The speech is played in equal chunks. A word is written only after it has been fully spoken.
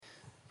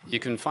You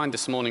can find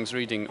this morning's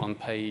reading on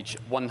page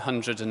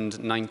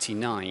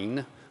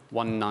 199,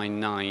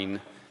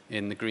 199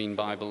 in the Green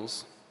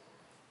Bibles.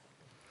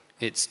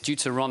 It's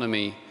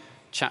Deuteronomy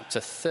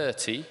chapter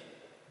 30,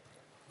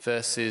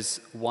 verses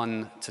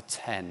 1 to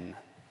 10.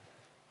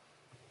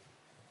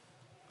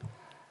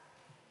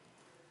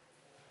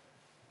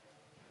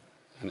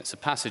 And it's a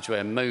passage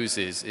where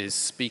Moses is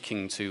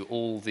speaking to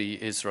all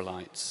the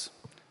Israelites.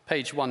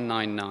 Page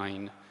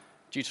 199,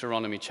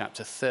 Deuteronomy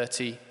chapter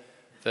 30,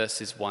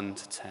 verses 1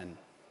 to 10.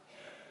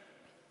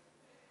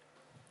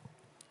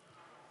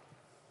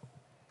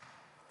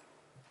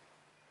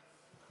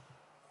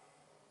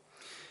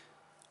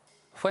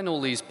 When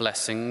all these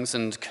blessings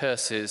and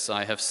curses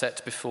I have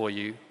set before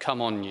you come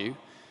on you,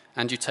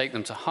 and you take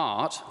them to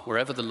heart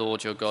wherever the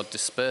Lord your God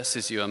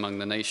disperses you among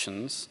the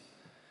nations,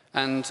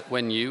 and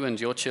when you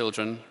and your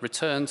children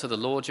return to the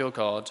Lord your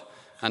God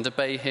and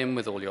obey him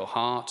with all your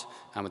heart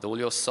and with all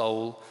your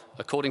soul,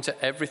 according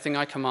to everything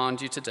I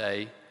command you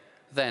today,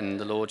 then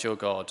the Lord your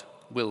God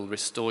will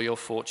restore your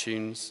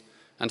fortunes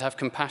and have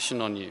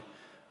compassion on you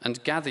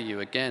and gather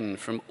you again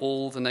from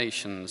all the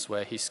nations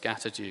where he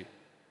scattered you.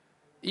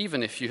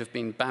 Even if you have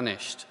been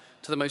banished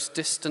to the most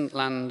distant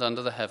land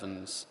under the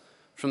heavens,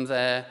 from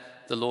there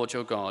the Lord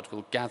your God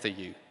will gather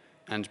you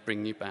and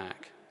bring you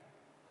back.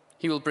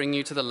 He will bring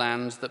you to the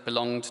land that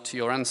belonged to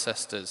your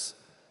ancestors,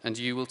 and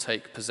you will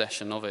take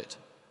possession of it.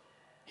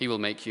 He will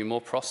make you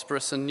more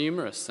prosperous and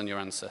numerous than your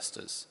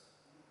ancestors.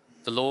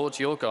 The Lord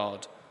your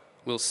God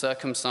will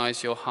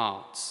circumcise your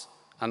hearts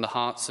and the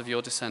hearts of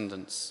your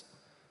descendants,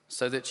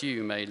 so that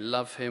you may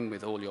love him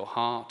with all your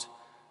heart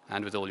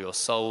and with all your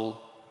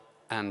soul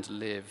and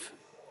live.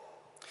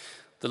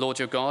 The Lord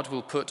your God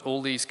will put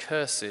all these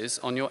curses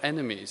on your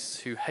enemies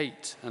who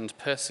hate and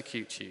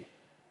persecute you.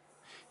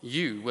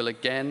 You will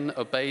again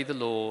obey the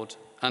Lord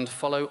and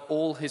follow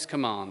all his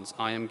commands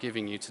I am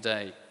giving you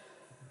today.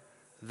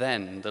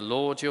 Then the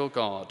Lord your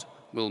God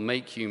will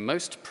make you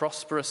most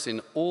prosperous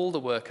in all the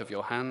work of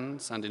your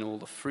hands and in all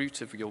the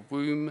fruit of your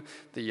womb,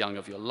 the young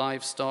of your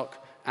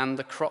livestock, and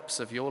the crops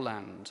of your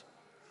land.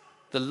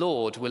 The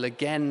Lord will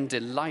again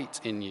delight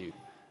in you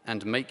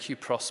and make you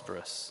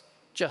prosperous,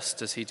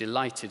 just as he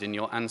delighted in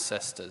your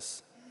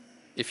ancestors,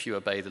 if you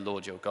obey the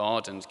Lord your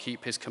God and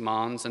keep his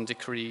commands and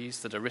decrees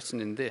that are written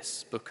in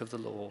this book of the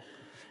law,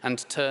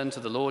 and turn to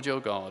the Lord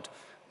your God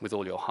with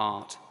all your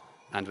heart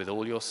and with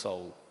all your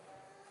soul.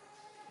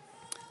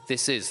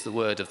 This is the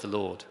word of the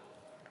Lord.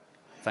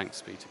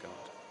 Thanks be to God.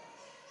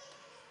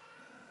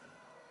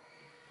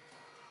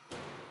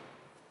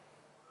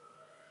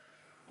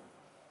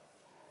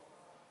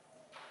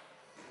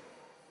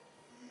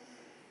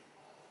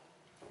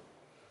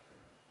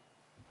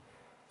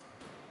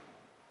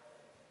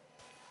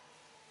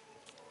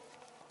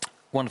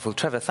 Wonderful.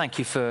 Trevor, thank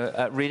you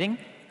for reading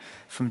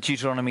from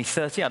Deuteronomy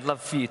 30. I'd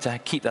love for you to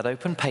keep that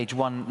open, page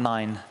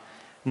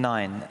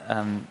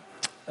 199.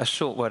 A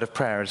short word of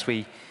prayer as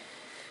we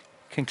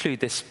conclude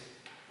this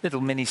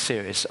little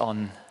mini-series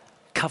on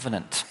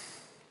covenant.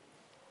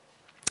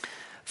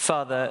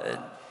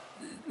 Father,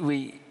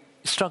 we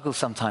struggle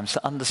sometimes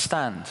to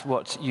understand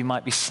what you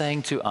might be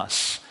saying to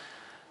us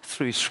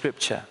through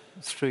Scripture,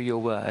 through your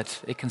word.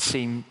 It can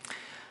seem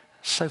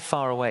so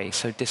far away,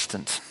 so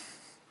distant.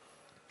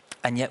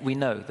 And yet we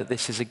know that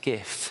this is a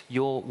gift,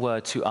 your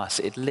word to us.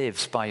 It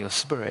lives by your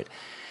Spirit.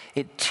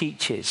 It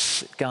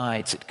teaches,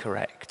 guides, it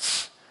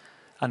corrects.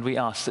 And we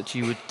ask that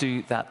you would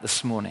do that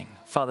this morning.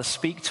 Father,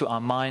 speak to our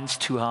minds,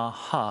 to our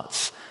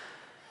hearts.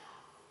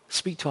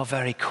 Speak to our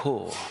very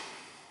core.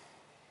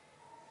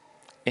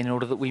 In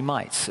order that we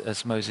might,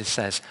 as Moses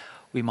says,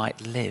 we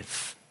might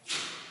live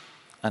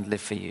and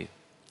live for you.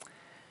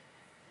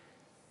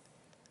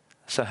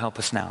 So help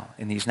us now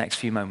in these next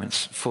few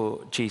moments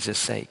for Jesus'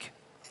 sake.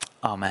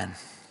 Amen.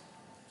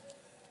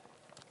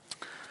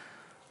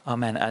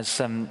 Amen.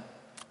 As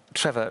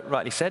Trevor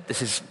rightly said,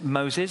 this is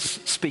Moses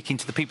speaking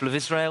to the people of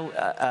Israel.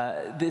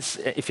 This,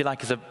 if you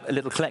like, is a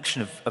little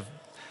collection of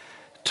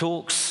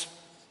talks,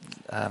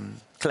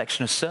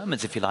 collection of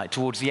sermons, if you like,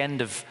 towards the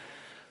end of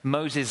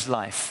Moses'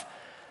 life.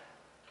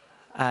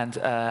 And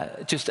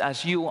just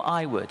as you or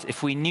I would,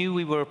 if we knew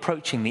we were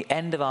approaching the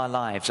end of our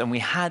lives and we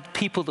had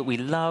people that we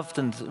loved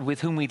and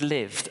with whom we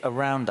lived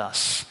around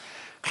us,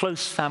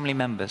 close family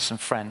members and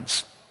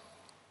friends,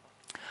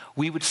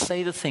 we would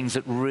say the things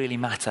that really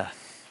matter.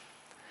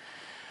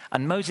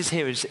 And Moses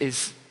here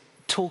is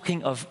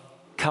talking of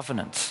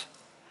covenant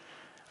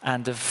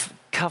and of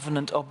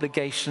covenant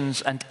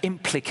obligations and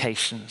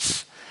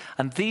implications.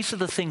 And these are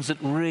the things that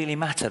really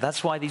matter.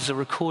 That's why these are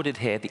recorded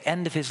here at the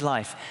end of his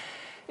life.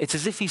 It's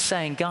as if he's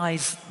saying,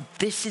 guys,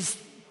 this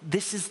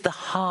is the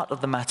heart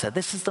of the matter.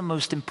 This is the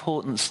most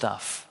important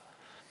stuff.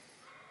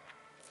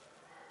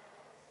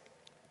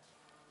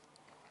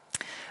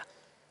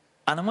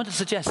 And I want to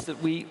suggest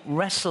that we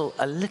wrestle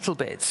a little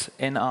bit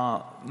in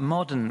our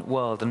modern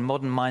world and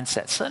modern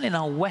mindset, certainly in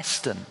our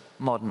Western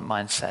modern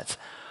mindset,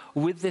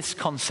 with this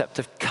concept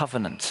of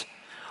covenant,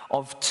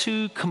 of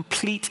two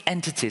complete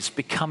entities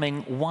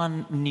becoming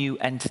one new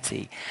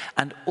entity,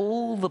 and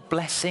all the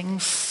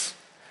blessings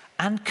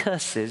and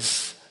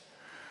curses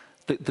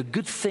the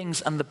good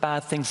things and the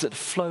bad things that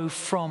flow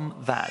from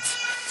that.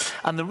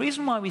 And the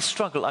reason why we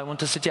struggle, I want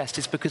to suggest,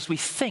 is because we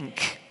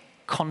think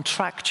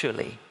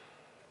contractually.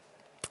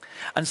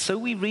 And so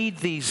we read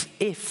these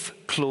if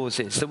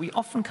clauses that we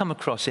often come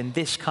across in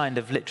this kind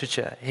of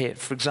literature here,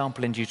 for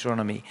example in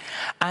Deuteronomy,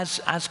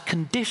 as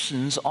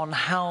conditions on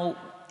how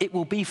it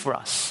will be for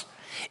us.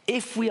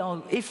 If we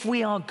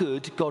are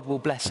good, God will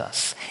bless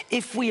us.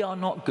 If we are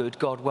not good,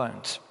 God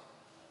won't.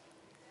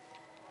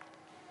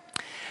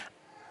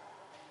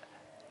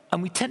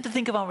 And we tend to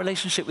think of our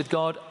relationship with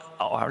God,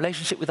 or our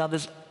relationship with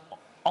others,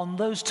 on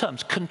those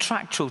terms,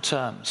 contractual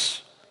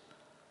terms.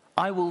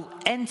 I will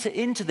enter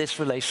into this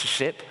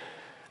relationship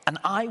and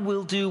I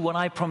will do what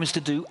I promise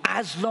to do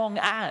as long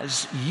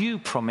as you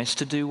promise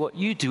to do what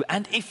you do.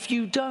 And if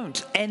you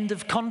don't, end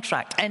of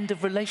contract, end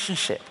of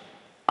relationship.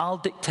 I'll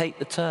dictate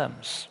the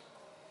terms.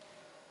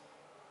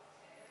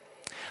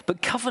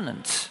 But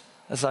covenant,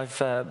 as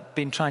I've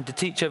been trying to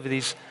teach over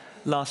these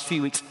last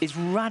few weeks, is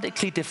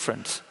radically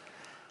different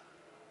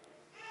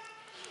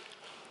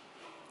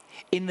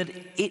in that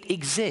it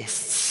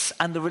exists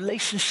and the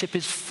relationship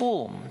is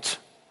formed.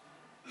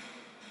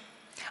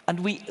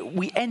 And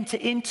we enter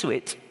into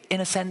it,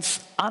 in a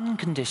sense,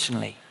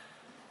 unconditionally,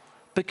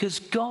 because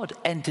God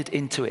entered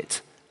into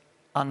it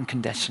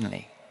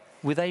unconditionally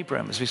with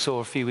Abraham, as we saw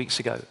a few weeks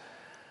ago.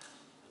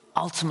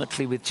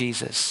 Ultimately with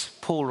Jesus,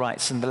 Paul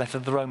writes in the letter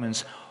of the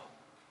Romans,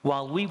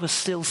 while we were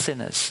still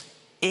sinners,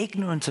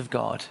 ignorant of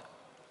God,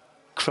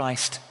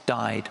 Christ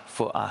died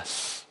for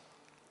us.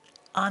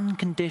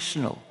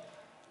 Unconditional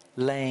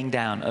laying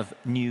down of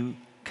new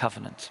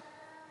covenant.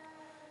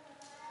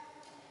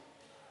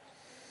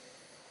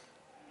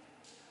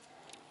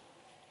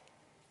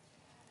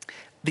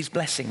 These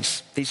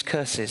blessings, these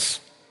curses,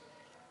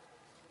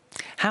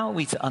 how are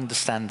we to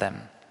understand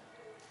them?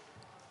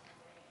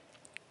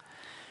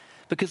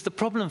 Because the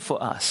problem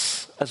for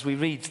us, as we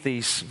read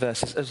these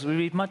verses, as we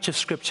read much of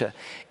Scripture,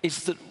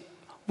 is that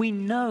we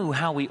know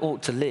how we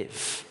ought to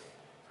live.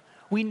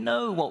 We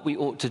know what we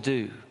ought to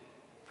do.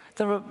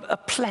 There are a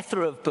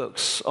plethora of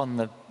books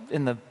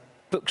in the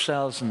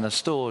bookshelves and the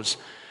stores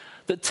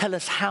that tell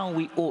us how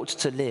we ought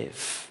to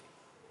live,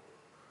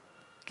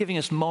 giving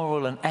us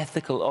moral and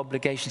ethical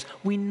obligations.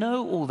 We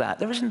know all that.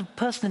 There isn't a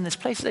person in this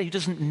place today who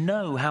doesn't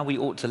know how we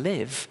ought to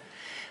live.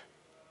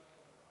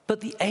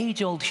 But the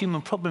age-old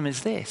human problem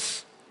is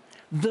this.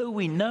 Though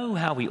we know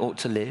how we ought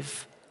to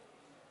live,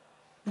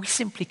 we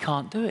simply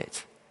can't do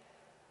it.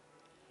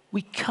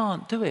 We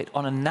can't do it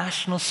on a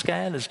national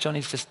scale, as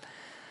Johnny's just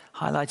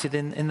highlighted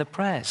in the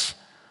prayers,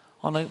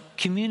 on a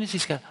community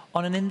scale,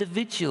 on an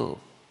individual,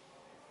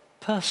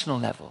 personal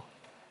level.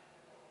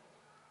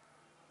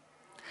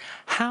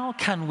 How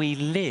can we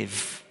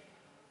live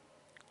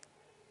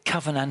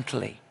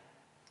covenantally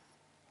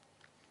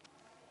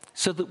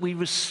so that we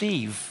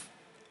receive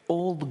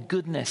all the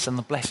goodness and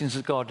the blessings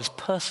of God as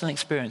personal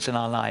experience in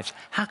our lives?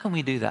 How can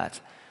we do that?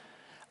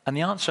 And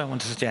the answer I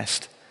want to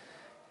suggest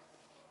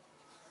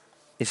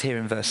is here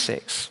in verse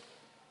 6.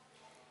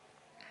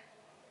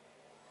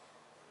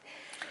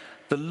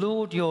 The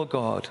Lord your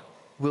God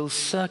will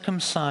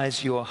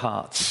circumcise your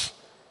hearts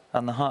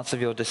and the hearts of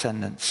your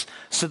descendants,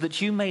 so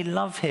that you may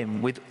love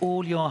him with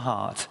all your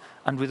heart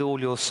and with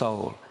all your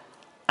soul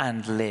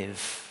and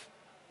live.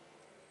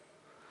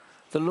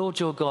 The Lord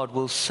your God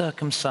will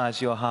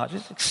circumcise your heart.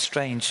 It's a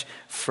strange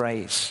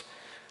phrase.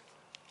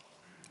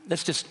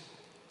 Let's just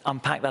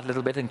unpack that a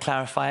little bit and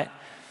clarify it.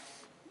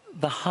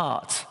 The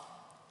heart,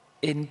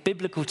 in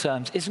biblical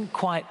terms, isn't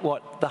quite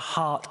what the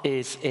heart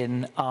is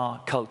in our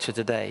culture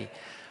today.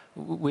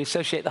 We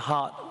associate the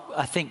heart,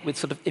 I think, with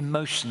sort of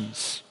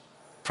emotions,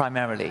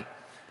 primarily.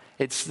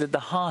 It's the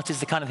heart is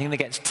the kind of thing that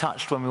gets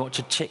touched when we watch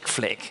a chick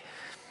flick,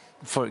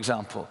 for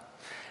example.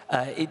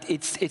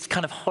 It's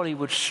kind of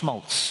Hollywood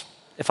schmaltz,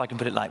 if I can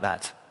put it like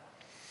that.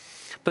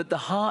 But the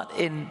heart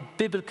in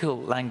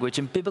biblical language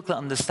and biblical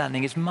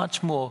understanding is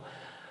much more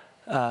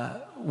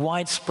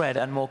widespread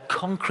and more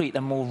concrete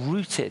and more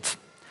rooted.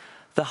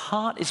 The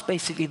heart is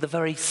basically the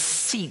very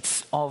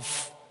seat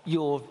of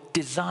your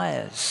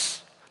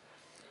desires,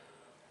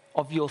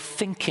 of your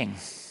thinking,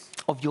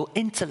 of your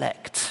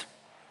intellect.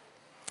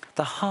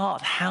 The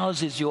heart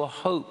houses your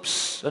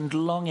hopes and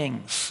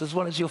longings as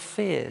well as your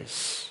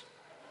fears.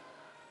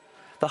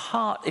 The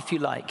heart, if you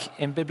like,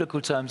 in biblical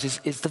terms,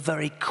 is the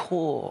very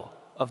core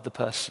of the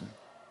person.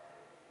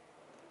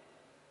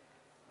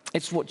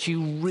 It's what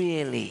you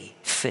really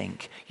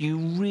think, you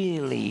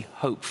really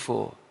hope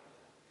for,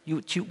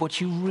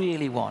 what you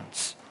really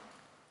want.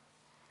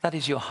 That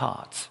is your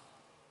heart,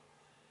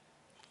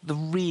 the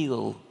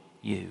real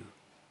you.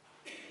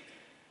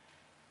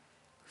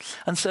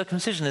 And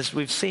circumcision, as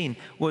we've seen,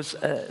 was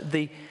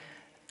the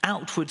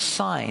outward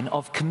sign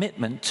of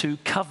commitment to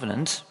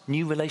covenant,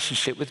 new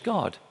relationship with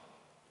God,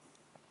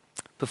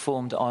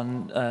 performed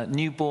on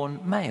newborn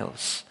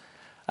males.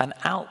 An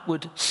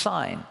outward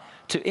sign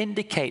to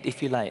indicate,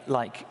 if you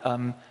like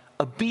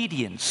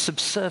obedience,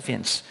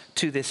 subservience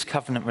to this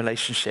covenant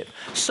relationship.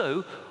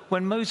 So,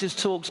 when Moses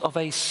talks of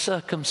a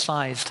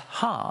circumcised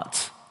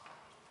heart,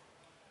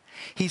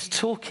 he's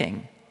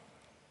talking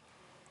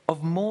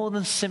of more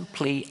than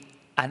simply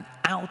an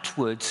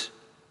outward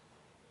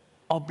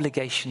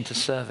obligation to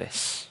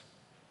service.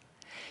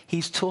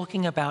 He's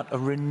talking about a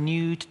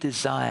renewed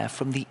desire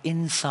from the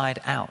inside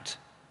out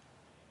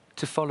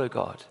to follow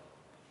God,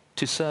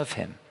 to serve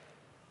him,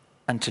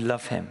 and to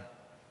love him.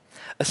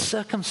 A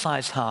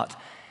circumcised heart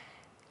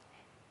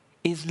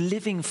is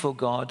living for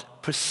God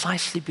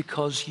precisely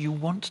because you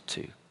want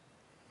to,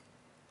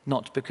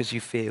 not because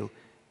you feel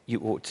you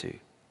ought to.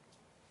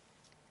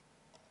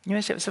 You know,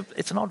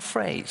 it's an odd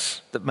phrase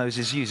that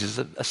Moses uses,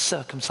 a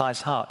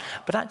circumcised heart.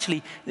 But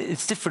actually,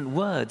 it's different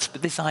words,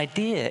 but this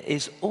idea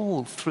is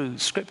all through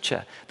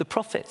Scripture. The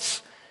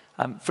prophets,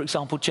 for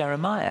example,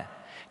 Jeremiah,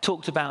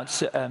 talked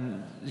about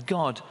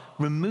God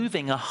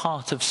removing a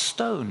heart of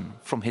stone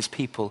from his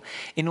people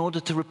in order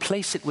to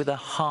replace it with a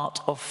heart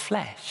of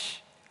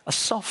flesh, a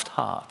soft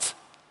heart.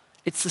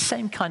 It's the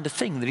same kind of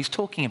thing that he's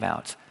talking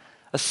about,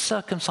 a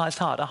circumcised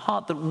heart, a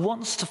heart that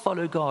wants to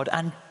follow God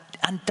and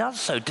does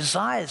so,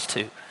 desires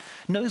to,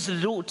 knows that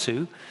it ought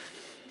to,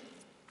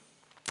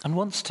 and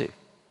wants to.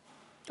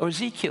 Or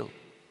Ezekiel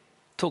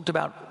talked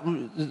about,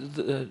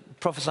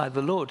 prophesied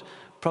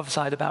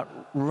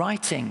about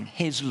writing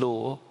his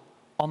law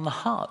on the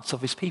hearts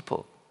of his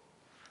people.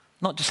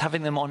 Not just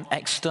having them on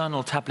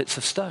external tablets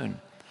of stone,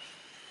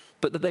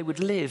 but that they would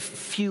live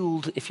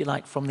fueled, if you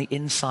like, from the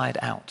inside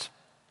out.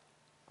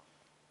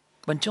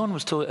 When John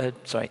was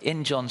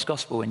in John's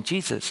Gospel, when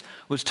Jesus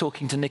was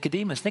talking to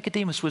Nicodemus,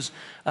 Nicodemus was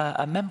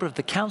a member of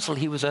the council.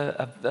 He was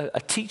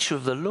a teacher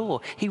of the law.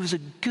 He was a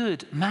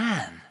good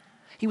man.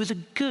 He was a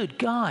good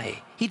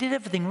guy. He did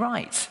everything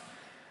right.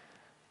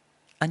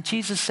 And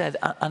Jesus said,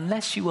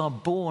 unless you are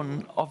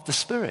born of the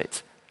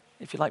Spirit,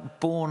 if you like,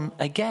 born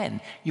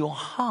again, your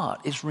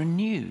heart is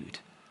renewed,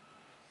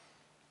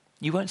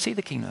 you won't see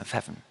the kingdom of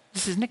heaven.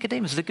 This is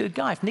Nicodemus, a good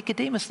guy. If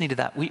Nicodemus needed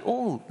that, we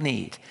all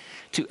need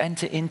to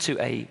enter into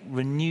a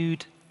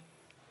renewed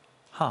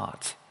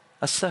heart,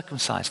 a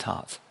circumcised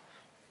heart.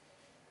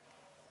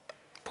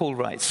 Paul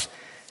writes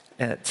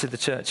to the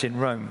church in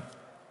Rome,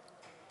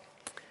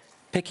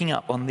 picking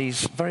up on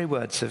these very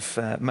words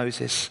of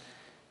Moses.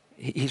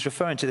 He's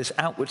referring to this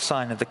outward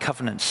sign of the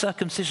covenant.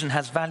 Circumcision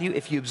has value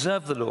if you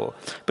observe the law,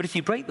 but if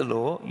you break the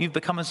law, you've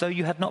become as though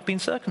you had not been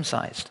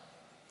circumcised.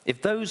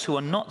 If those who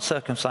are not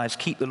circumcised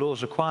keep the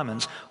law's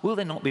requirements, will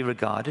they not be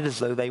regarded as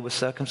though they were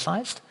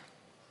circumcised?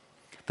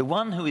 The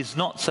one who is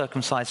not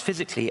circumcised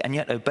physically and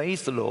yet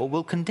obeys the law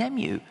will condemn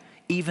you,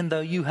 even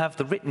though you have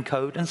the written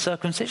code and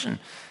circumcision,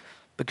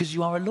 because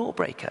you are a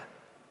lawbreaker.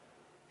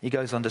 He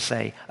goes on to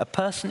say, a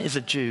person is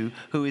a Jew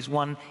who is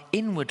one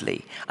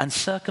inwardly, and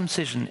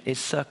circumcision is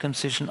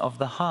circumcision of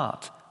the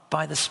heart,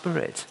 by the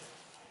Spirit,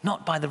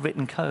 not by the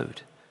written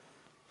code.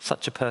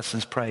 Such a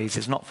person's praise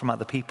is not from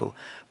other people,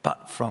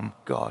 but from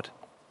God.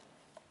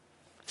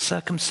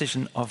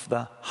 Circumcision of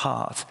the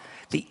heart,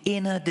 the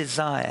inner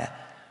desire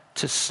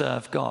to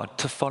serve God,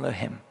 to follow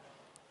him.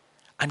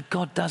 And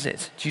God does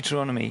it.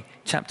 Deuteronomy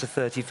chapter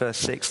 30, verse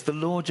 6, the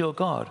Lord your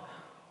God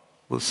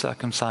will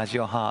circumcise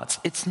your hearts.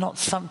 It's not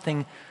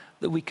something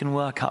that we can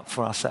work up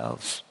for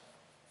ourselves.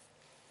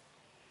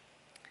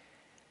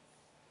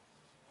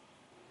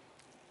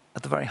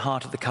 At the very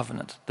heart of the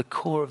covenant, the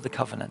core of the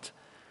covenant,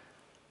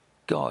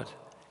 God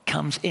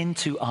comes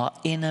into our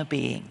inner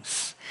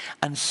beings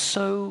and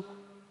so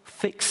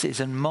fixes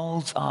and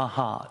molds our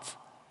heart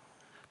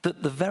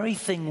that the very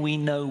thing we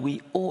know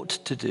we ought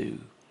to do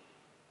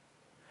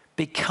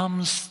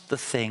becomes the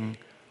thing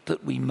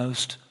that we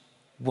most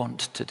want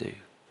to do.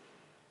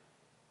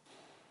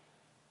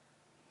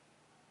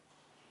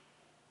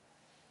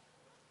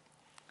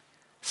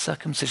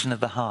 Circumcision of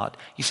the heart.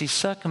 You see,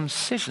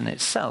 circumcision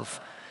itself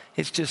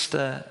is just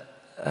a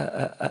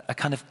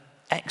kind of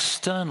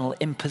external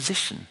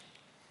imposition.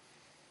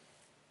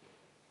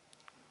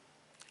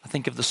 I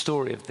think of the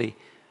story of the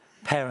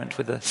parent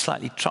with a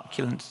slightly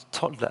truculent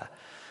toddler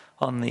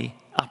on the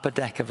upper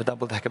deck of a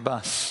double-decker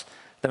bus.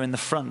 They're in the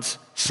front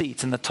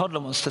seat, and the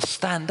toddler wants to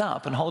stand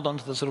up and hold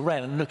onto the sort of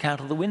rail and look out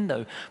of the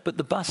window. But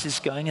the bus is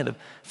going at a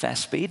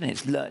fast speed, and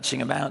it's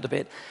lurching about a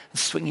bit, and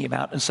swinging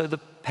about. And so the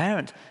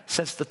parent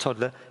says to the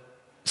toddler,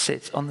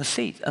 sit on the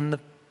seat. And the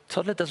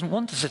toddler doesn't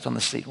want to sit on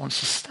the seat, wants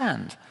to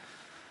stand.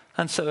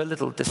 And so a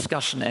little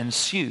discussion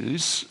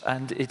ensues,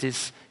 and it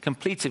is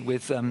completed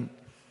with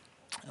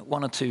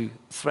one or two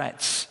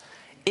threats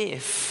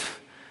if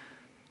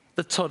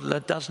the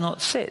toddler does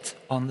not sit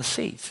on the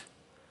seat.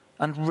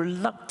 And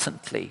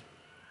reluctantly,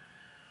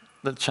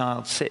 the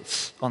child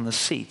sits on the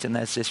seat, and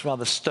there's this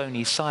rather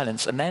stony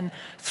silence. And then,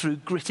 through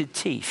gritted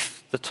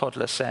teeth, the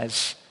toddler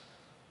says,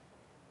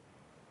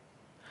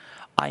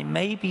 I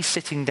may be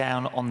sitting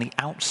down on the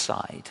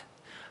outside,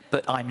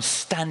 but I'm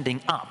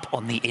standing up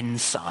on the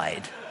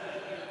inside.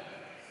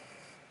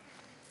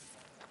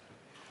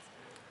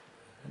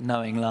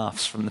 Knowing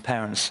laughs from the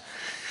parents,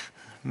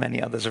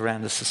 many others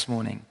around us this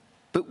morning.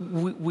 But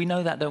we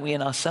know that, don't we,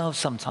 in ourselves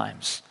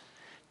sometimes?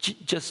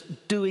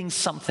 Just doing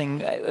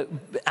something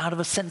out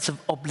of a sense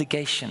of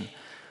obligation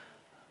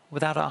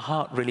without our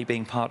heart really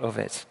being part of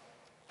it.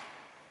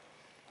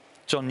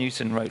 John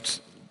Newton wrote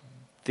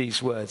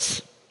these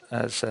words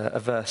as a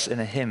verse in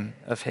a hymn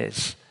of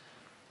his.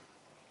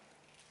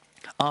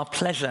 Our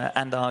pleasure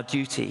and our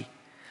duty,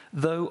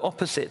 though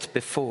opposite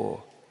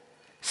before,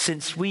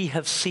 since we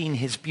have seen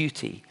his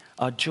beauty,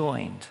 are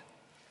joined,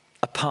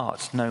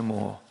 apart no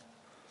more.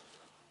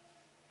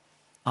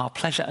 Our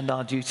pleasure and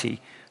our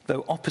duty,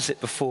 though opposite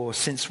before,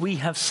 since we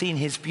have seen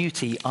his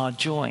beauty, are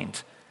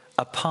joined,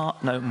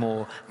 apart no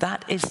more.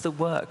 That is the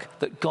work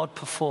that God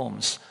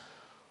performs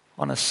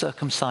on a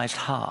circumcised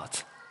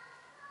heart.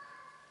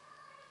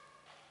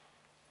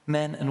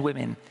 Men and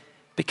women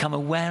become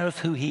aware of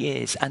who he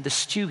is and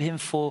eschew him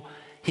for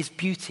his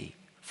beauty,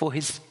 for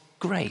his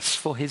grace,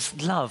 for his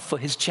love, for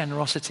his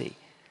generosity.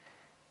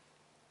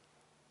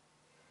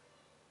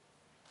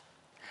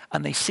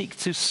 And they seek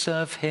to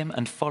serve him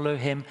and follow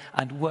him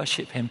and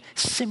worship him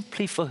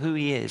simply for who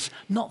he is,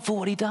 not for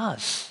what he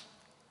does.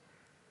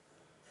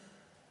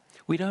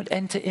 We don't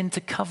enter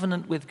into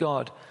covenant with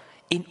God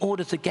in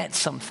order to get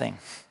something.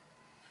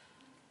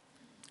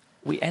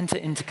 We enter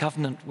into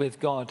covenant with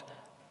God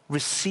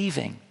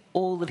receiving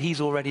all that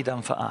he's already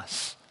done for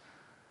us.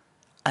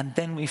 And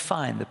then we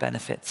find the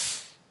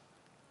benefits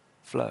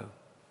flow.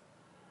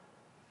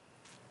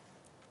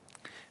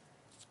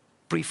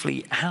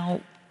 Briefly,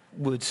 how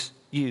would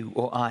you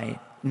or I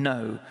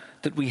know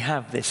that we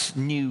have this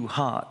new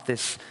heart,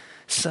 this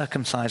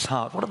circumcised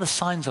heart? What are the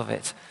signs of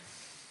it?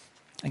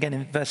 Again,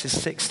 in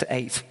verses 6 to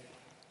 8,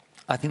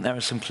 I think there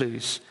are some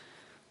clues.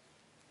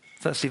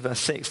 Firstly, verse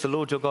 6, the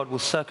Lord your God will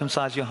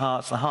circumcise your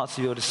hearts, the hearts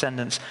of your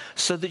descendants,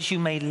 so that you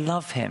may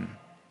love him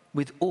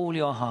with all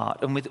your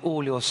heart and with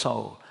all your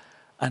soul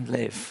and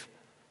live.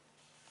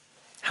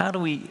 How do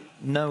we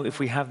know if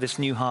we have this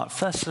new heart?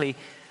 Firstly,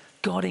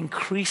 God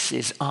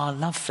increases our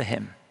love for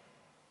him.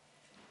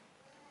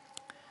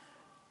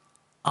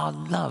 Our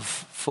love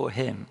for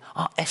him,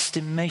 our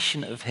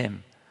estimation of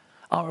him,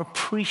 our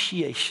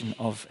appreciation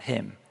of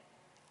him.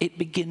 It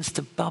begins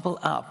to bubble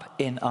up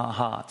in our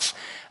hearts.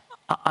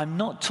 I'm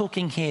not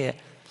talking here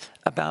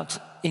about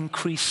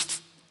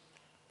increased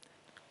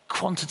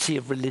quantity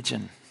of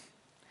religion.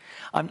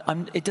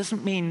 It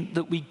doesn't mean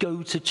that we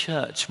go to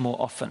church more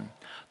often,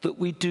 that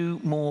we do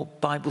more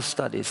Bible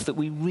studies, that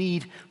we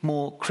read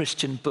more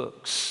Christian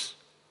books.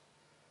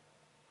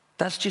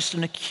 That's just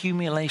an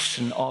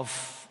accumulation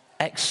of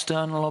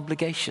external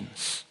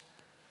obligations.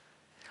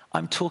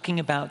 I'm talking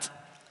about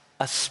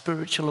a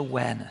spiritual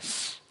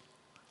awareness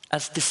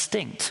as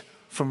distinct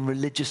from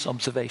religious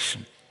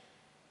observation.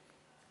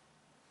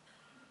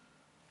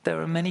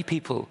 There are many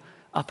people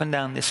up and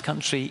down this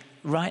country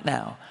right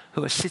now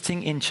who are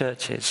sitting in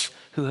churches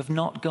who have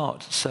not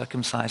got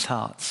circumcised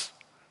hearts,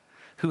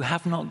 who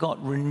have not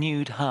got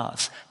renewed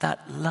hearts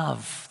that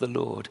love the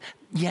Lord,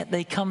 yet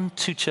they come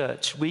to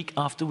church week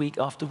after week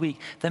after week.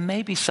 There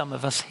may be some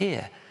of us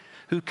here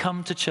who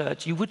come to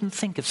church, you wouldn't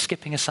think of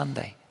skipping a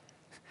Sunday.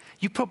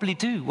 You probably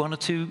do one or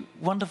two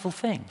wonderful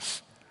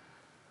things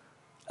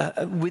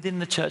within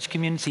the church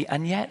community,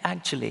 and yet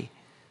actually,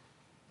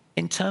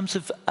 in terms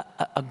of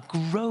a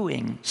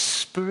growing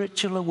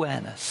spiritual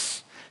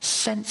awareness,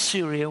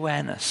 sensory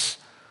awareness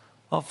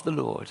of the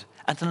Lord,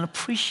 and an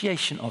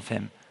appreciation of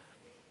him,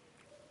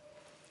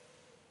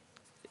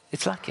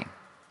 it's lacking.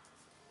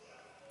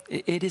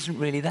 It isn't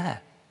really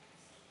there.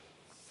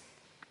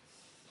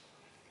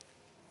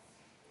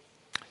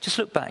 Just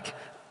look back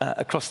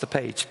across the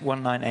page,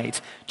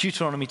 198,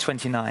 Deuteronomy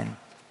 29,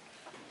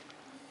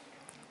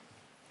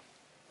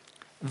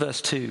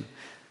 verse 2.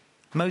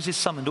 Moses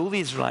summoned all the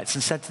Israelites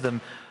and said to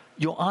them,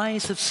 your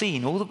eyes have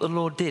seen all that the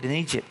Lord did in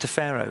Egypt to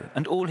Pharaoh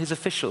and all his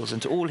officials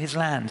and to all his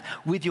land.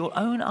 With your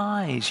own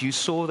eyes you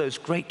saw those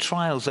great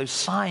trials, those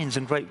signs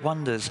and great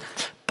wonders.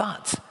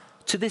 But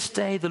to this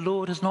day the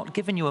Lord has not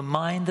given you a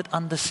mind that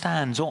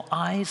understands, or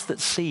eyes that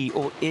see,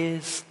 or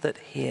ears that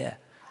hear.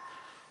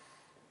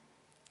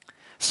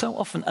 So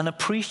often an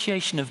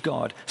appreciation of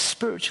God,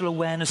 spiritual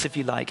awareness if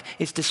you like,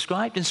 is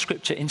described in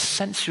Scripture in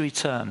sensory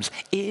terms.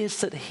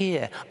 Ears that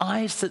hear,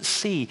 eyes that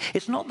see.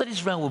 It's not that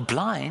Israel were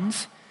blind.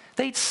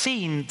 They'd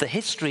seen the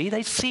history,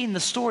 they'd seen the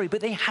story, but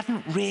they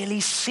hadn't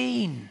really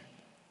seen.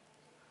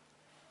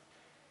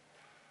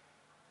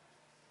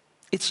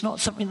 It's not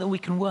something that we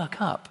can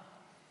work up.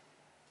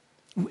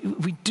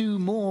 We do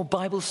more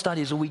Bible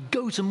studies, or we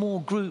go to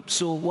more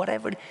groups, or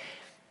whatever.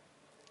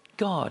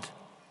 God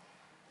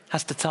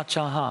has to touch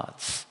our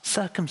hearts,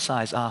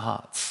 circumcise our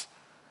hearts.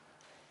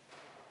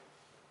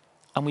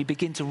 And we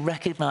begin to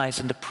recognize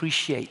and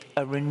appreciate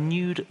a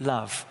renewed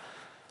love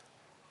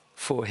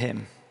for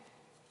him.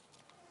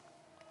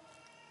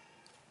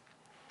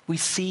 We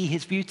see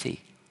his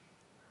beauty,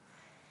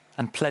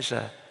 and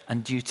pleasure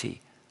and duty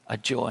are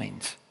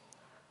joined.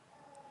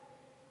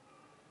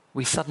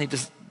 We suddenly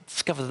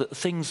discover that the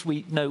things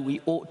we know we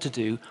ought to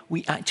do,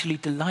 we actually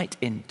delight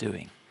in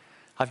doing.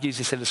 I've used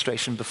this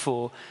illustration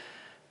before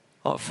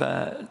of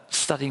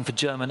studying for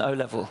German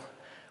O-level,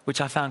 which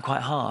I found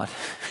quite hard.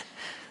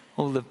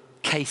 All the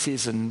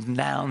cases and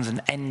nouns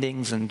and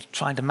endings and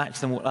trying to match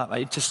them all up.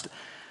 I just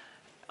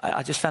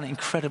found it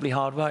incredibly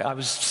hard work. I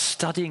was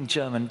studying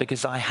German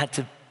because I had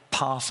to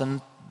pass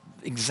and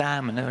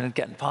exam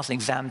and pass an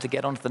exam to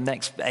get onto the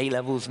next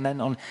A-levels and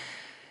then on.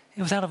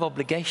 It was out of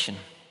obligation,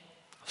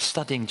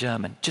 studying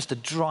German, just to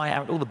dry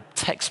out. All the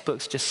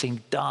textbooks just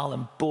seemed dull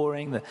and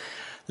boring. The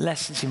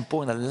lessons seemed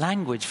boring. The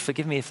language,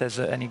 forgive me if there's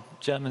any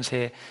Germans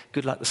here,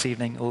 good luck this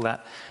evening, all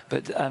that.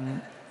 But,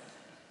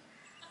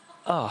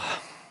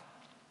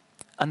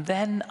 And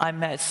then I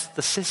met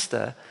the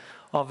sister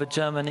of a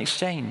German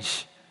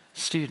exchange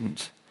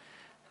student.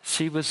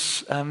 She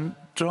was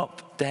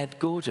drop dead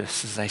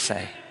gorgeous, as they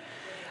say.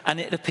 And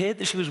it appeared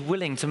that she was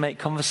willing to make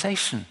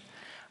conversation.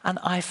 And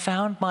I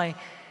found my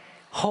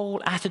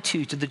whole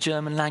attitude to the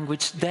German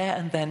language there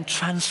and then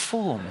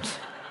transformed.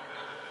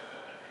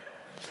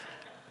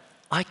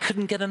 I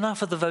couldn't get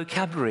enough of the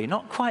vocabulary,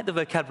 not quite the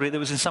vocabulary that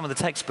was in some of the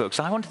textbooks.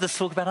 I wanted to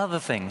talk about other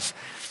things.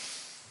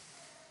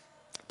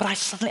 But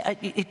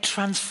it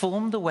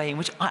transformed the way in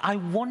which I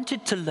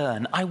wanted to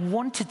learn. I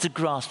wanted to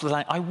grasp the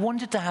language. I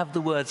wanted to have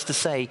the words to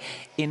say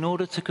in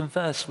order to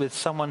converse with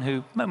someone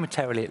who,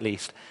 momentarily at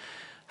least,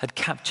 had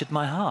captured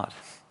my heart.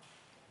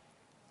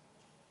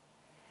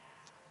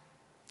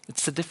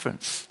 It's the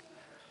difference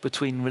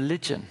between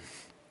religion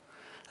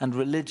and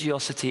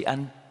religiosity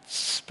and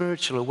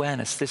spiritual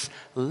awareness, this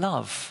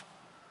love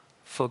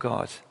for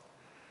God.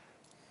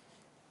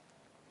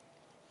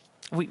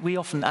 We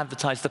often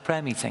advertise the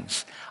prayer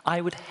meetings.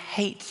 I would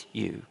hate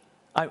you.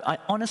 I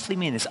honestly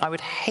mean this. I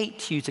would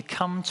hate you to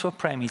come to a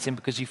prayer meeting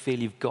because you feel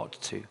you've got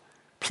to.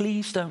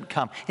 Please don't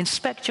come.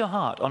 Inspect your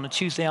heart on a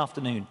Tuesday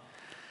afternoon.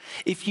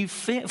 If you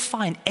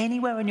find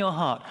anywhere in your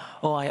heart,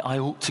 I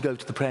ought to go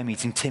to the prayer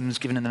meeting. Tim's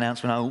given an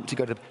announcement, I ought to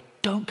go to.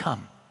 Don't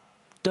come.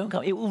 Don't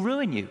come. It will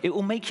ruin you. It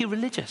will make you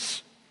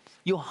religious.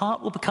 Your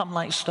heart will become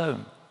like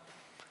stone.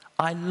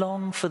 I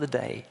long for the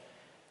day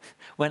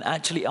when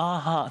actually our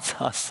hearts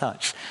are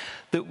such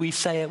that we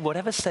say at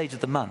whatever stage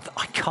of the month,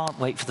 I can't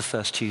wait for the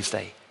first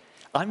Tuesday.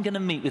 I'm going to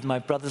meet with my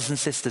brothers and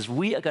sisters.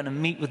 We are going to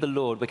meet with the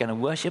Lord. We're going to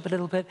worship a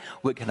little bit.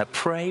 We're going to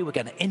pray. We're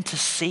going to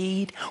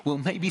intercede. We'll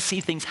maybe see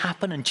things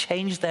happen and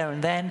change there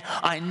and then.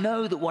 I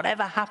know that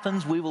whatever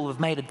happens, we will have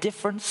made a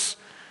difference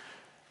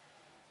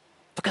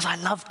because I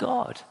love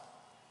God.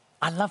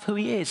 I love who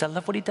he is. I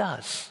love what he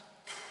does.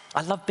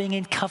 I love being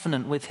in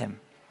covenant with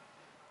him.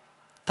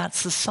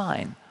 That's the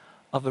sign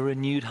of a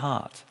renewed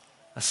heart,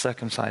 a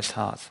circumcised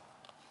heart.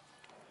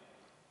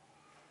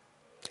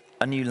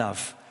 A new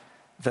love,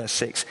 verse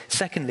 6.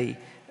 Secondly,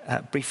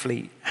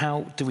 briefly,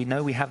 how do we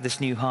know we have this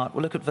new heart?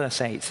 Well, look at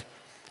verse 8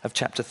 of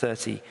chapter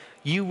 30.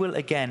 You will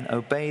again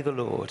obey the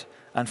Lord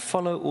and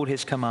follow all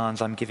his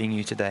commands I'm giving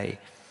you today.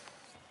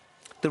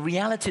 The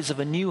realities of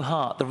a new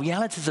heart, the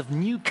realities of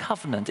new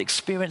covenant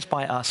experienced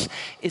by us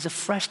is a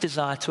fresh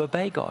desire to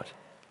obey God,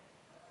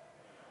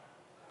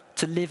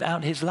 to live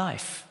out his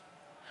life.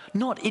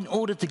 Not in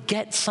order to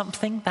get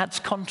something, that's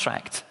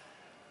contract.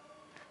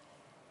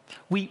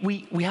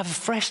 We have a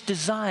fresh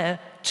desire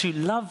to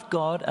love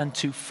God and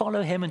to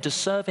follow him and to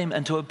serve him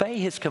and to obey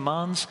his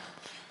commands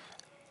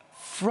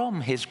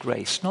from his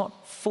grace,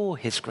 not for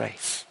his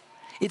grace.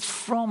 It's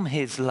from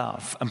his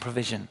love and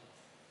provision.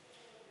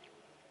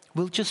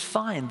 We'll just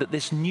find that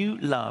this new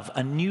love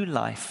and new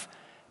life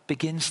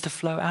begins to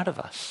flow out of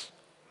us.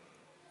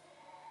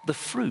 The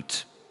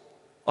fruit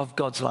of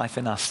God's life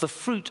in us, the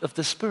fruit of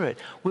the Spirit,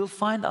 we'll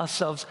find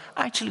ourselves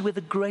actually with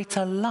a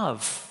greater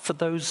love for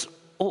those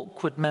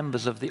awkward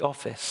members of the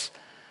office,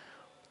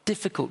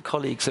 difficult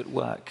colleagues at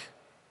work,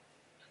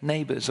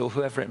 neighbors or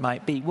whoever it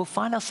might be. We'll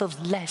find ourselves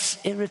less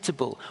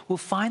irritable. We'll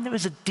find there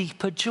is a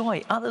deeper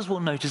joy. Others will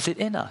notice it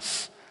in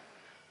us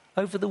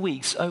over the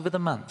weeks, over the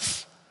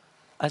months,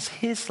 as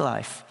his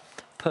life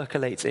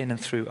percolates in and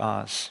through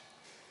ours.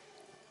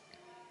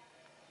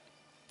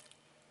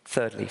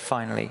 Thirdly,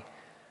 finally,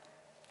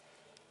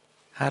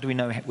 how do we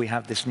know we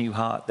have this new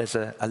heart? There's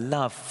a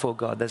love for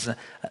God. There's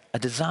a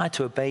desire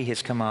to obey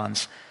his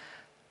commands.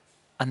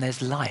 And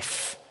there's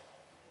life.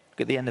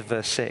 Look at the end of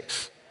verse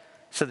 6.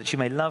 So that you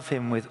may love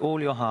him with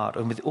all your heart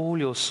and with all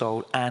your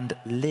soul and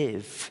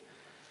live.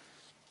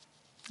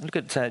 Look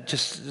at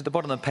just at the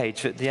bottom of the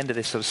page, at the end of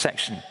this sort of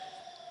section,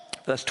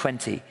 verse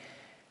 20.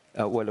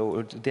 Or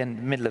at the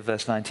middle of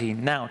verse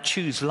 19. Now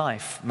choose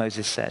life,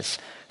 Moses says,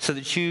 so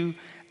that you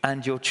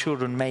and your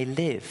children may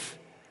live,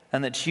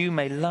 and that you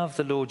may love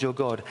the Lord your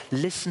God.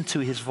 Listen to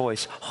his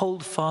voice.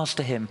 Hold fast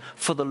to him,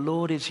 for the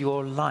Lord is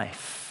your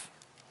life.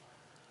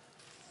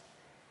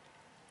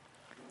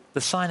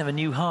 The sign of a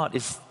new heart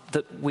is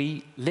that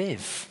we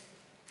live.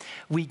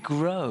 We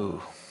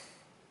grow.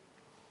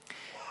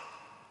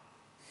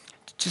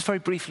 Just very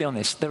briefly on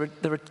this, there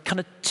are kind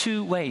of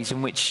two ways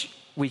in which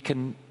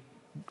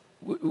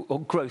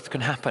growth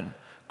can happen.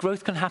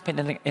 Growth can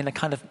happen in a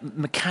kind of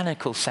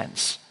mechanical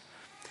sense.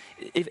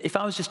 If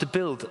I was just to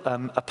build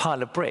a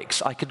pile of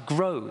bricks, I could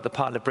grow the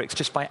pile of bricks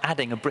just by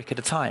adding a brick at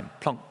a time,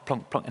 plonk,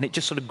 plonk, plonk, and it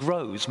just sort of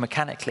grows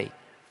mechanically.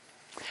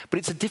 But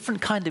it's a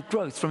different kind of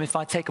growth from if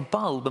I take a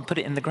bulb and put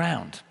it in the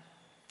ground,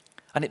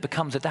 and it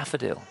becomes a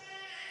daffodil.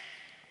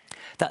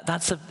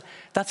 That's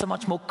a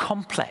much more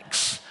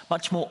complex,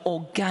 much more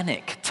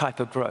organic type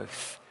of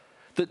growth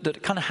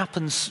that kind of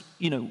happens,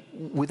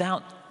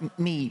 without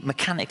me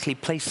mechanically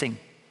placing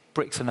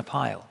bricks in a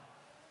pile.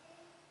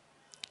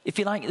 If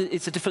you like,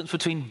 it's the difference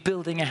between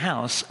building a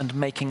house and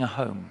making a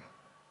home.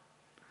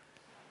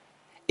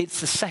 It's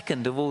the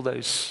second of all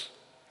those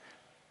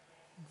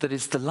that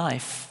is the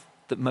life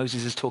that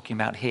Moses is talking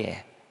about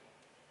here.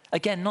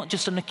 Again, not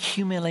just an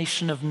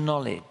accumulation of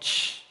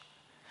knowledge,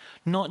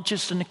 not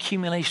just an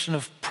accumulation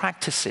of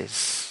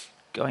practices,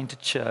 going to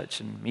church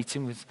and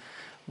meeting with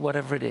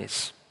whatever it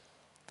is.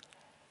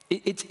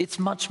 It's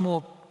much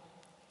more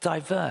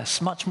diverse,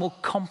 much more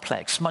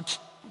complex, much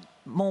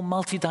more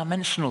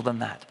multidimensional than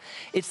that.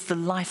 It's the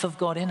life of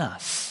God in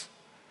us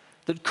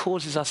that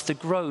causes us to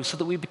grow so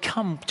that we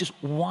become just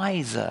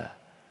wiser.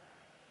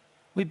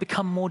 We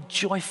become more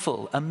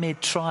joyful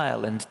amid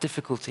trial and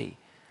difficulty.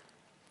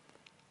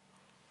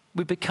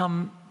 We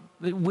become,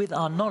 with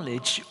our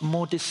knowledge,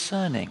 more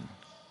discerning.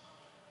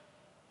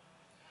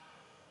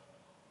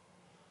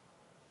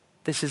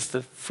 This is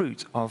the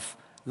fruit of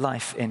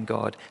life in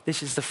God.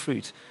 This is the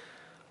fruit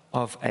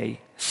of a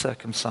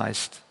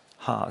circumcised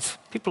heart.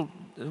 People,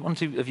 one or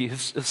two of you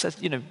have said,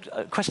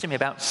 questioned me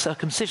about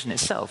circumcision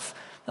itself.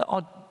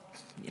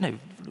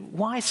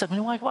 Why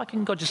circumcision? Why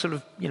couldn't God just sort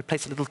of,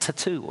 place a little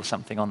tattoo or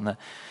something on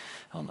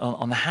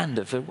the hand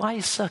of it? Why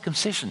is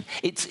circumcision?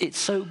 It's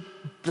so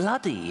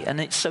bloody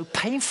and it's so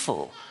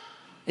painful.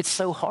 It's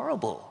so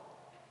horrible.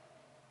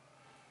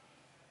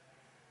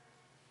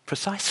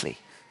 Precisely.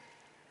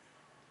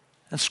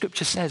 And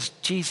Scripture says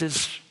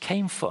Jesus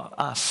came for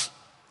us.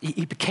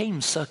 He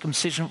became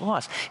circumcision for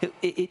us.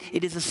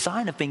 It is a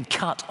sign of being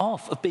cut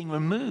off, of being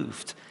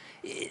removed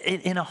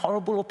in a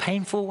horrible or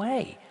painful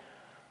way.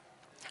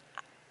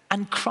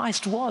 And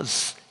Christ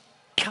was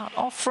cut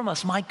off from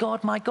us. My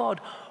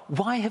God,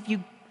 why have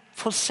you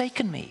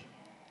forsaken me?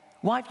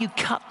 Why have you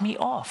cut me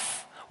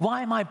off?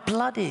 Why am I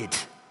blooded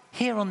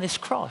here on this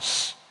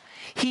cross?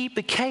 He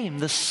became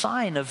the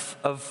sign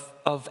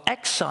of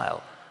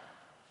exile,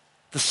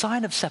 the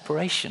sign of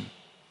separation,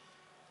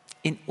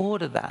 in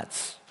order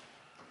that,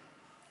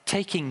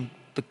 taking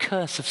the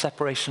curse of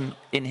separation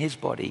in his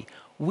body,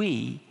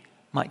 we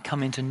might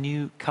come into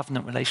new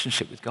covenant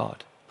relationship with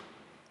God.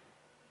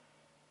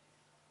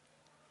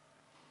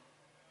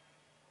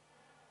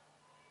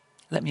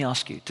 Let me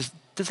ask you,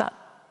 does that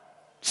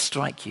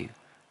strike you?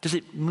 Does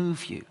it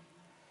move you?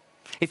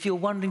 If you're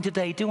wondering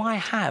today, do I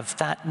have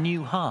that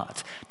new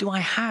heart? Do I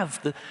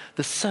have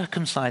the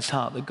circumcised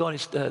heart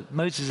that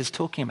Moses is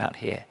talking about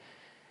here?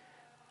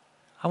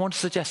 I want to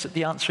suggest that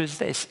the answer is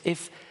this.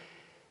 If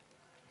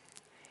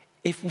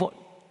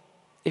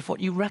what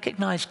you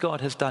recognize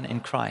God has done in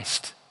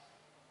Christ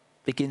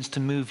begins to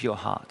move your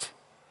heart,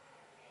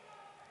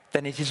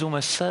 then it is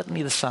almost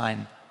certainly the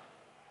sign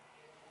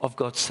of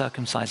God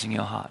circumcising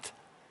your heart.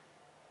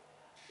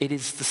 It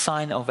is the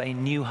sign of a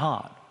new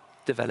heart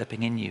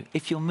developing in you,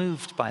 if you're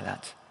moved by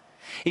that.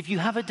 If you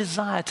have a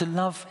desire to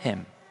love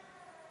him,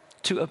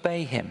 to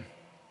obey him,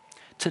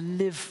 to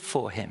live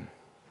for him,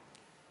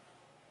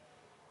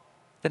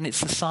 then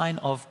it's the sign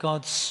of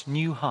God's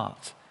new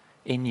heart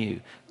in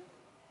you.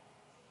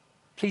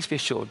 Please be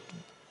assured,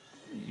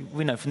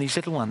 we know from these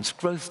little ones,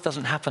 growth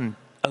doesn't happen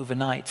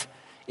overnight.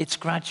 It's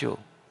gradual.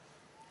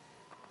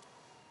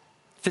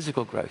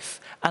 Physical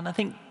growth. And I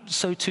think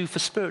so too for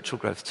spiritual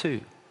growth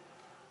too.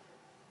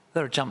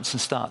 There are jumps and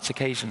starts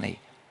occasionally.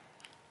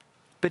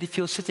 But if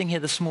you're sitting here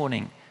this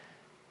morning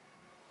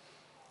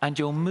and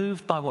you're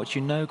moved by what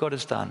you know God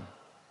has done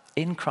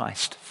in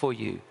Christ for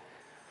you,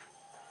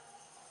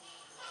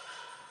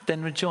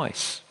 then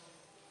rejoice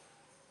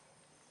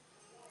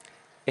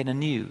in a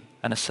new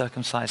and a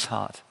circumcised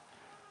heart.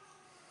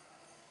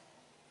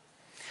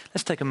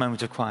 Let's take a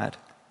moment of quiet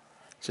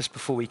just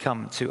before we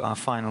come to our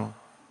final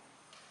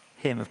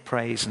hymn of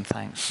praise and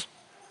thanks.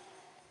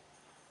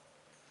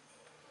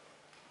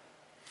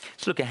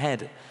 Let's look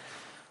ahead,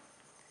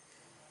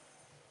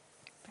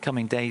 the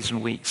coming days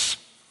and weeks.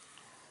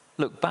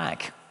 Look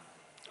back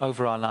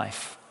over our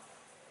life.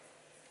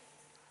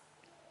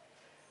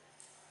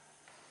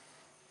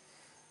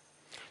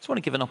 I just want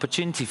to give an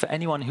opportunity for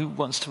anyone who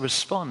wants to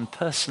respond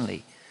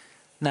personally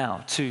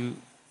now to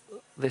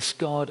this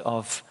God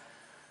of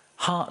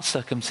heart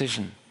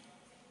circumcision,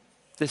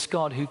 this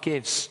God who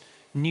gives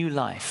new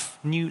life,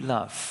 new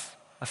love,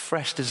 a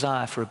fresh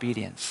desire for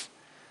obedience.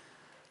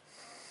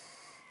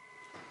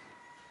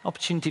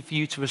 Opportunity for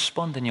you to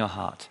respond in your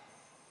heart,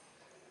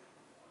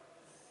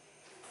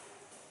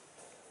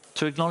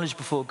 to acknowledge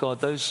before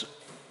God those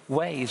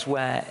ways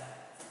where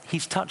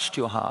he's touched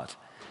your heart.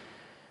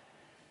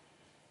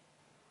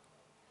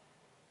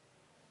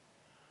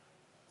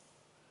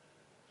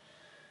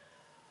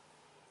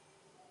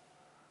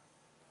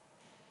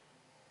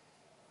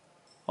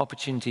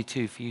 Opportunity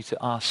too for you to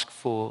ask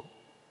for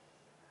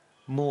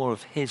more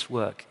of his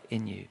work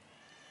in you.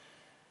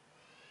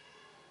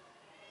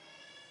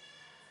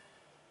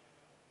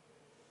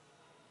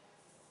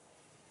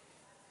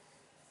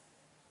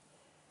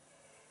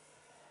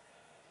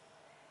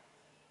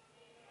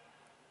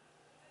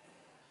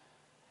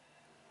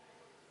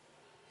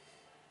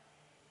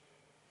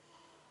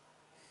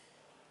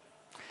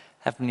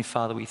 Heavenly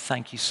Father, we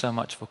thank you so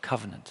much for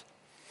covenant,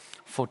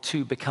 for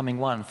two becoming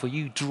one, for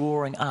you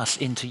drawing us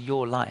into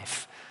your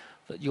life,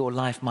 that your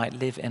life might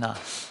live in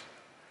us.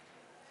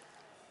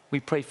 We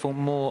pray for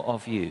more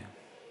of you,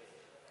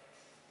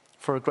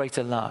 for a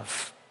greater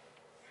love,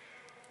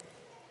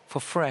 for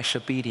fresh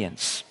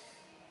obedience,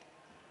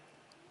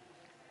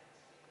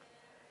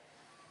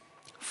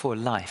 for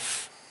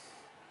life.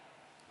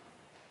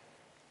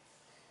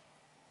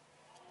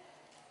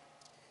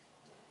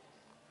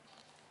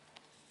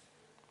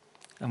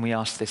 And we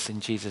ask this in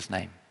Jesus'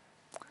 name.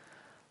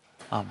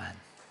 Amen.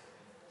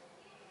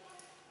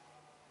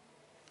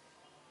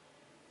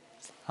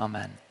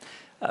 Amen.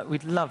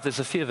 There's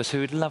a few of us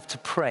who would love to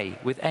pray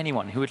with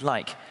anyone who would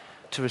like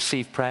to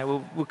receive prayer.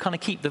 We'll kind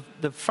of keep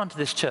the front of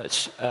this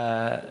church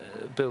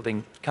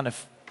building kind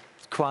of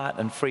quiet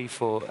and free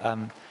for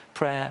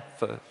prayer,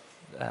 for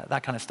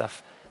that kind of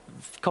stuff.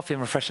 Coffee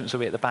and refreshments will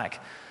be at the back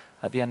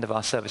at the end of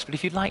our service. But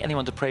if you'd like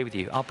anyone to pray with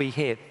you, I'll be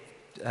here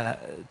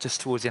just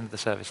towards the end of the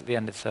service, at the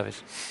end of the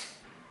service,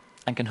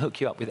 and can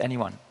hook you up with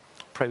anyone.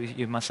 Pray with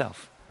you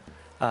myself,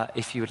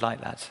 if you would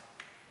like that.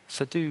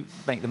 So do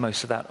make the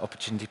most of that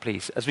opportunity,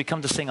 please. As we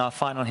come to sing our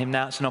final hymn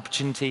now, it's an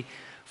opportunity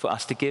for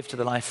us to give to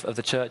the life of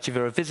the church. If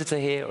you're a visitor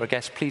here or a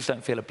guest, please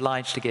don't feel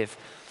obliged to give.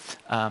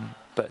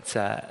 But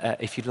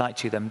if you'd like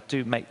to, then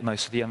do make the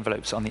most of the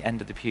envelopes on the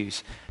end of the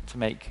pews to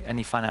make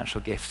any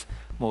financial gift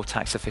more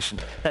tax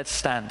efficient. Let's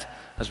stand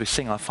as we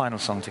sing our final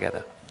song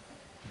together.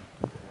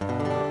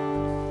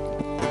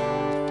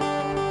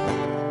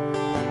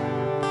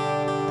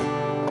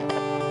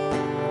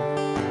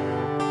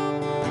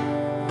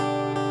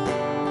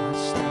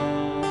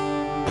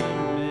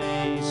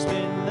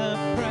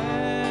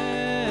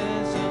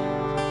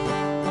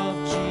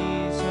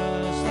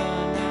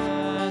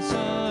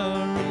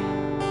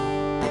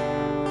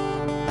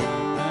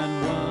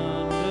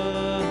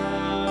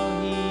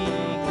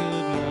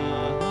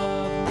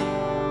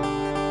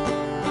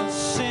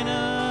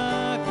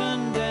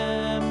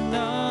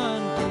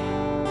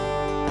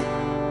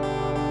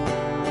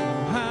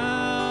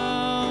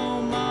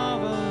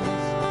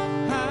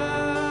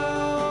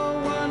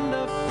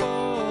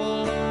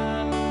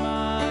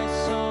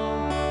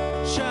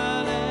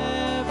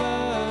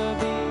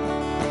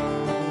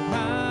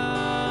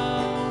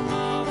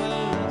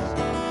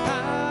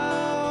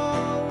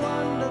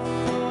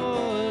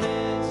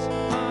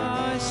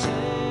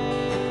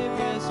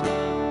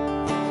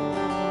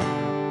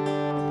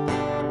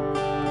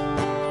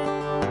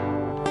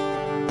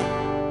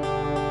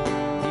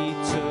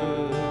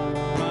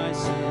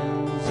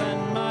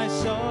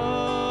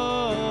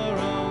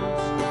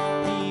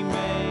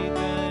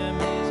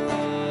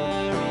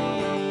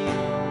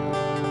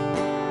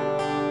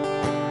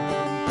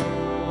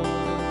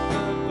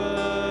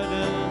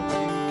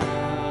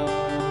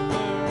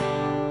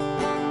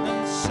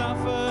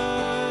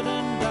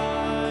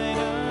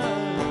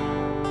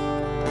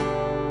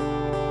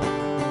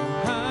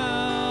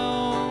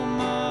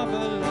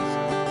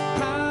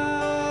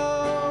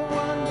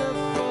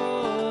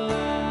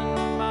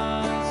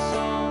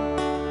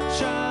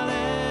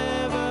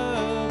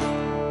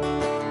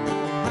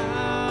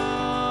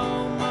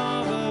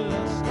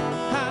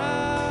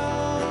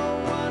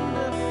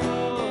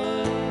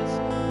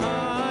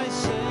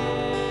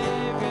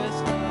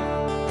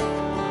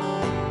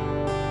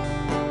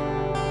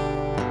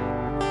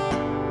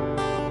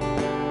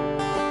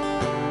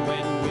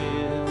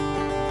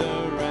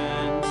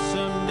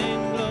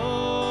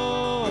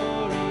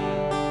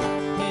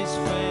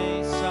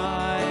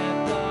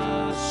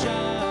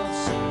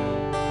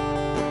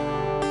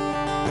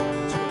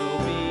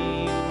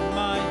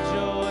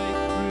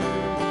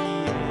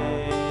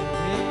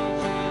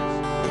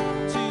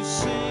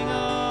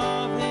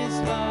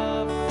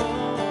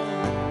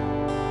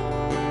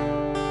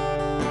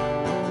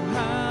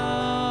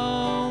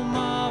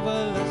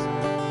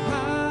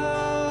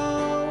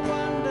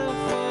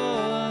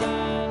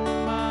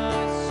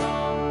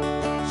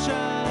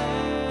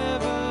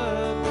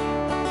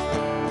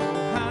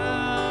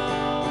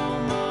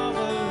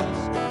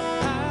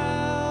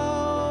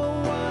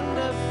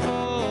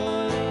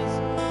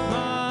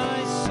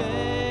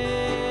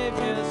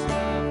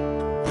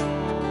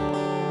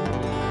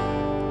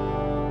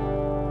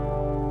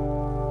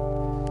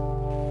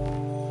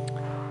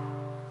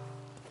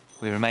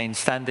 We remain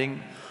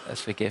standing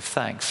as we give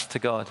thanks to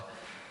God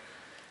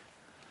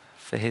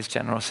for his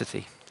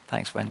generosity.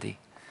 Thanks, Wendy.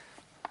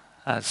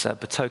 As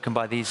betokened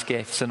by these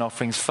gifts and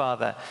offerings,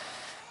 Father,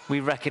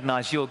 we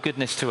recognize your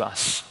goodness to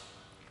us.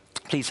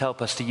 Please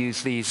help us to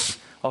use these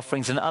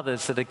offerings and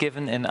others that are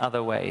given in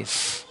other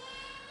ways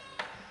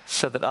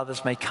so that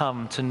others may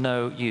come to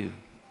know you.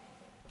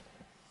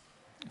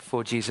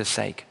 For Jesus'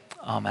 sake,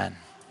 amen.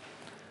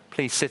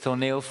 Please sit or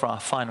kneel for our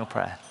final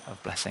prayer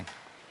of blessing.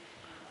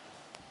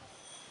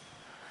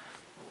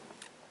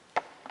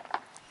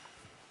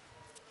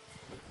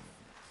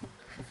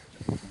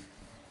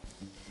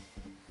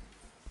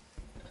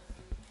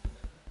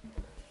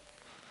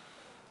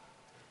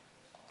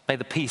 May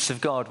the peace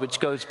of God,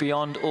 which goes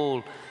beyond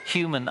all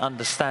human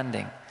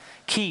understanding,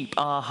 keep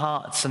our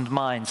hearts and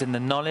minds in the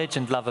knowledge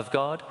and love of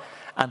God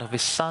and of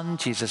his Son,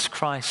 Jesus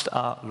Christ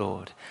our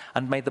Lord.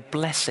 And may the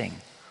blessing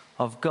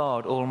of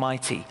God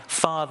Almighty,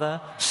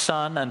 Father,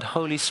 Son, and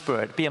Holy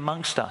Spirit be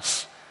amongst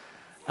us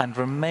and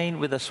remain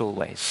with us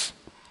always.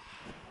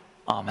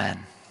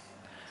 Amen.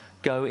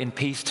 Go in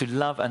peace to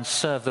love and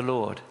serve the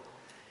Lord.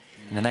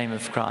 In the name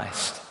of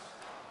Christ.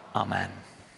 Amen.